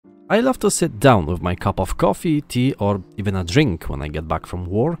I love to sit down with my cup of coffee, tea or even a drink when I get back from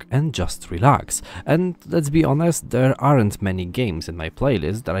work and just relax. And let's be honest, there aren't many games in my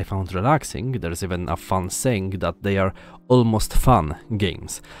playlist that I found relaxing. There's even a fun saying that they are almost fun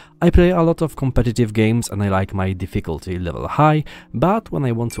games. I play a lot of competitive games and I like my difficulty level high, but when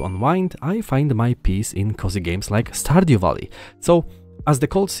I want to unwind, I find my peace in cozy games like Stardew Valley. So, as the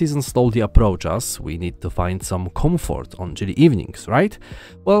cold season slowly approaches, we need to find some comfort on chilly evenings, right?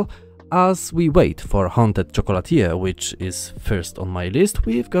 Well, as we wait for Haunted Chocolatier, which is first on my list,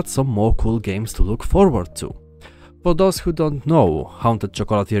 we've got some more cool games to look forward to. For those who don't know, Haunted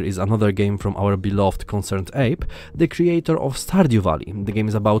Chocolatier is another game from our beloved Concerned Ape, the creator of Stardew Valley. The game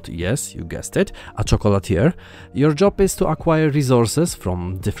is about, yes, you guessed it, a chocolatier. Your job is to acquire resources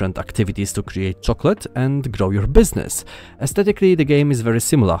from different activities to create chocolate and grow your business. Aesthetically, the game is very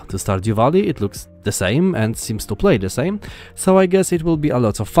similar to Stardew Valley. It looks the same and seems to play the same, so I guess it will be a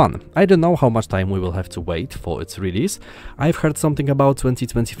lot of fun. I don't know how much time we will have to wait for its release. I've heard something about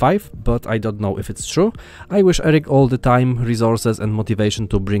 2025, but I don't know if it's true. I wish Eric all the time, resources and motivation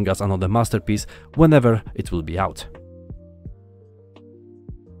to bring us another masterpiece whenever it will be out.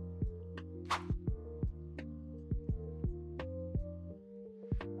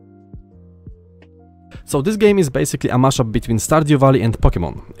 So this game is basically a mashup between Stardew Valley and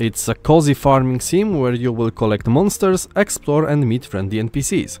Pokemon. It's a cozy farming sim where you will collect monsters, explore and meet friendly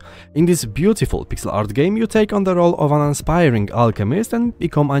NPCs. In this beautiful pixel art game, you take on the role of an inspiring alchemist and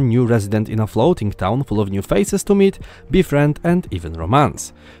become a new resident in a floating town full of new faces to meet, befriend and even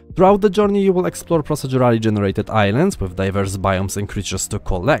romance. Throughout the journey you will explore procedurally generated islands with diverse biomes and creatures to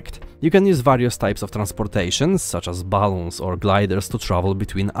collect. You can use various types of transportation, such as balloons or gliders, to travel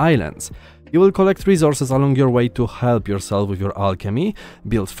between islands. You will collect resources along your way to help yourself with your alchemy,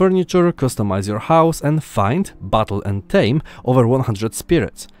 build furniture, customize your house and find, battle and tame over 100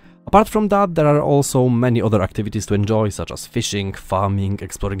 spirits. Apart from that, there are also many other activities to enjoy, such as fishing, farming,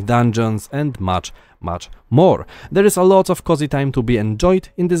 exploring dungeons and much more. There is a lot of cozy time to be enjoyed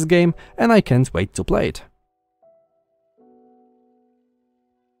in this game and I can't wait to play it.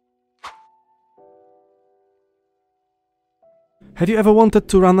 Have you ever wanted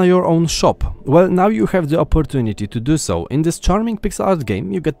to run your own shop? Well, now you have the opportunity to do so. In this charming pixel art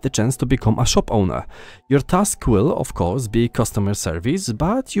game, you get the chance to become a shop owner. Your task will, of course, be customer service,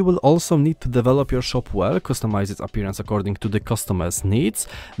 but you will also need to develop your shop well, customize its appearance according to the customer's needs,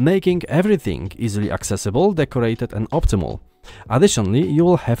 making everything easily accessible, decorated and optimal. Additionally, you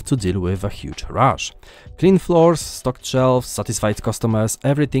will have to deal with a huge rush. Clean floors, stocked shelves, satisfied customers,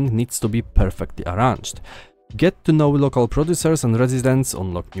 everything needs to be perfectly arranged. Get to know local producers and residents,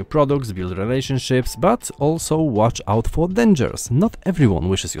 unlock new products, build relationships, but also watch out for dangers. Not everyone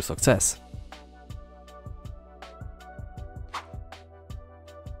wishes you success.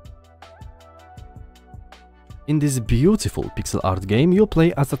 In this beautiful pixel art game, you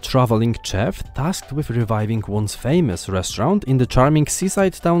play as a traveling chef tasked with reviving once famous restaurant in the charming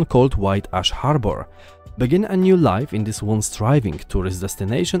seaside town called White Ash Harbor. Begin a new life in this once thriving tourist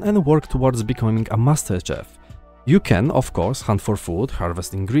destination and work towards becoming a master chef. You can, of course, hunt for food,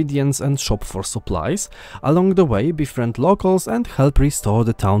 harvest ingredients and shop for supplies. Along the way, befriend locals and help restore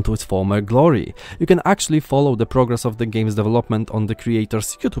the town to its former glory. You can actually follow the progress of the game's development on the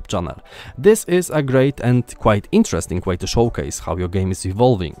creator's YouTube channel. This is a great and quite interesting way to showcase how your game is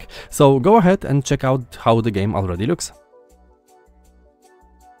evolving. So go ahead and check out how the game already looks.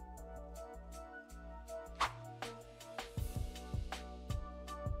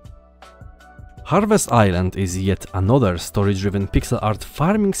 Harvest Island is yet another story-driven pixel art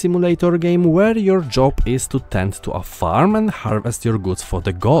farming simulator game where your job is to tend to a farm and harvest your goods for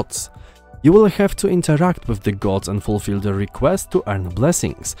the gods. You will have to interact with the gods and fulfill their requests to earn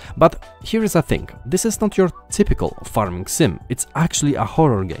blessings. But here is the thing, this is not your typical farming sim, it's actually a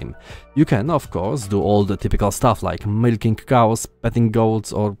horror game. You can, of course, do all the typical stuff like milking cows, petting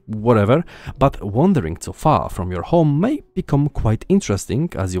goats or whatever, but wandering too far from your home may become quite interesting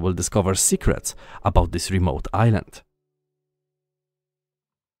as you will discover secrets about this remote island.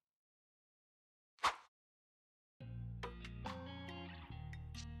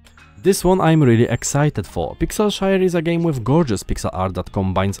 This one I'm really excited for. Pixelshire is a game with gorgeous pixel art that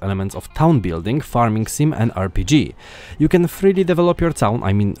combines elements of town building, farming sim and RPG. You can freely develop your town,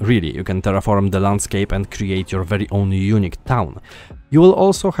 I mean really, you can terraform the landscape and create your very own unique town. You will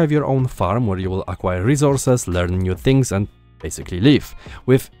also have your own farm where you will acquire resources, learn new things and basically live.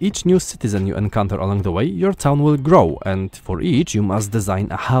 With each new citizen you encounter along the way, your town will grow and for each you must design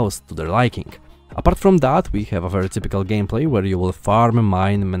a house to their liking. Apart from that, we have a very typical gameplay where you will farm,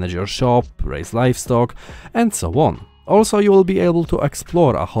 mine, manage your shop, raise livestock, and so on. Also, you will be able to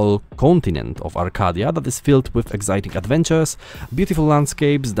explore a whole continent of Arcadia that is filled with exciting adventures, beautiful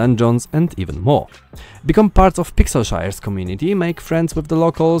landscapes, dungeons, and even more. Become part of Pixelshire's community, make friends with the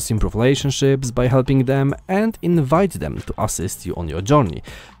locals, improve relationships by helping them, and invite them to assist you on your journey.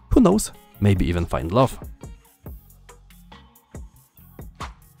 Who knows, maybe even find love.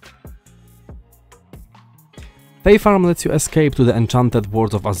 Fae Farm lets you escape to the enchanted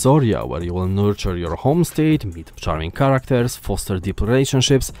world of Azoria, where you will nurture your homestead, meet charming characters, foster deep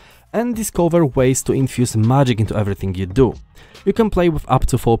relationships, and discover ways to infuse magic into everything you do. You can play with up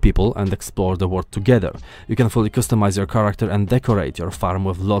to 4 people and explore the world together. You can fully customize your character and decorate your farm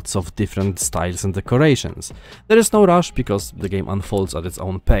with lots of different styles and decorations. There is no rush because the game unfolds at its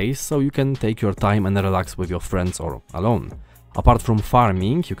own pace, so you can take your time and relax with your friends or alone. Apart from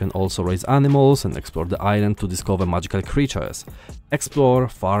farming, you can also raise animals and explore the island to discover magical creatures. Explore,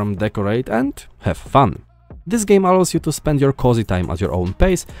 farm, decorate, and have fun. This game allows you to spend your cozy time at your own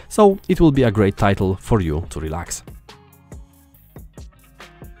pace, so it will be a great title for you to relax.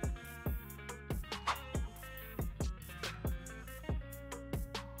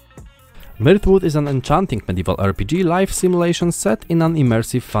 Mirthwood is an enchanting medieval RPG life simulation set in an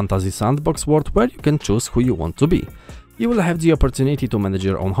immersive fantasy sandbox world where you can choose who you want to be. You will have the opportunity to manage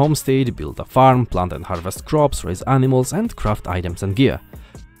your own homestead, build a farm, plant and harvest crops, raise animals, and craft items and gear.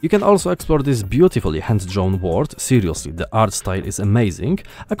 You can also explore this beautifully hand-drawn world. Seriously, the art style is amazing,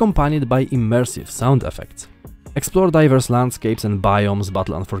 accompanied by immersive sound effects. Explore diverse landscapes and biomes,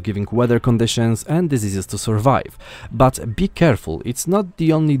 battle unforgiving weather conditions and diseases to survive. But be careful, it's not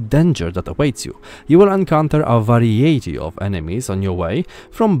the only danger that awaits you. You will encounter a variety of enemies on your way,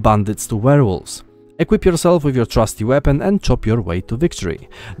 from bandits to werewolves. Equip yourself with your trusty weapon and chop your way to victory.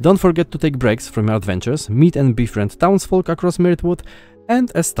 Don't forget to take breaks from your adventures, meet and befriend townsfolk across Mirthwood,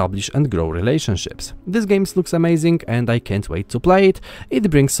 and establish and grow relationships. This game looks amazing and I can't wait to play it.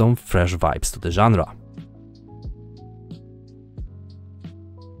 It brings some fresh vibes to the genre.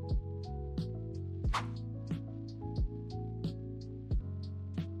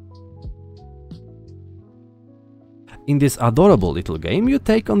 In this adorable little game, you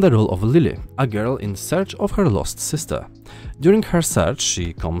take on the role of Lily, a girl in search of her lost sister. During her search,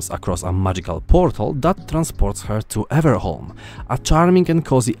 she comes across a magical portal that transports her to Everholm, a charming and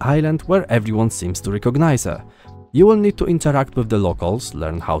cozy island where everyone seems to recognize her. You will need to interact with the locals,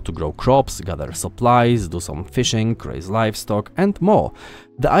 learn how to grow crops, gather supplies, do some fishing, raise livestock, and more.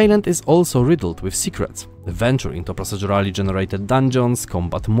 The island is also riddled with secrets. Venture into procedurally generated dungeons,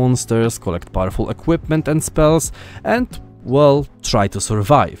 combat monsters, collect powerful equipment and spells, and, well, try to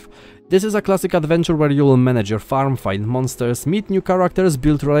survive. This is a classic adventure where you will manage your farm, find monsters, meet new characters,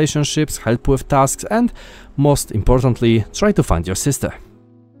 build relationships, help with tasks, and, most importantly, try to find your sister.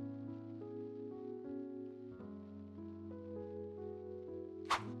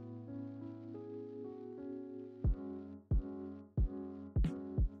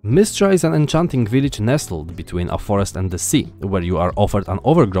 Mistria is an enchanting village nestled between a forest and the sea, where you are offered an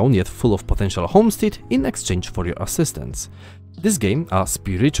overgrown yet full of potential homestead in exchange for your assistance. This game, a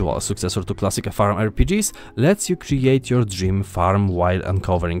spiritual successor to classic farm RPGs, lets you create your dream farm while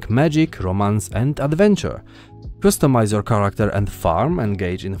uncovering magic, romance and adventure. Customize your character and farm,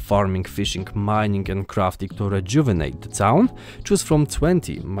 engage in farming, fishing, mining and crafting to rejuvenate the town, choose from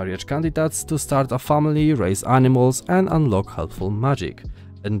 20 marriage candidates to start a family, raise animals and unlock helpful magic.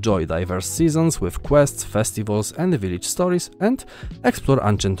 Enjoy diverse seasons with quests, festivals and village stories, and explore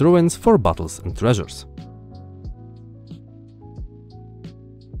ancient ruins for battles and treasures.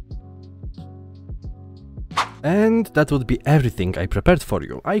 And that would be everything I prepared for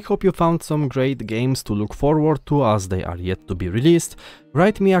you. I hope you found some great games to look forward to as they are yet to be released.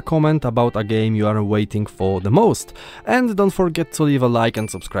 Write me a comment about a game you are waiting for the most, and don't forget to leave a like and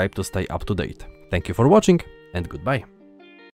subscribe to stay up to date. Thank you for watching, and goodbye.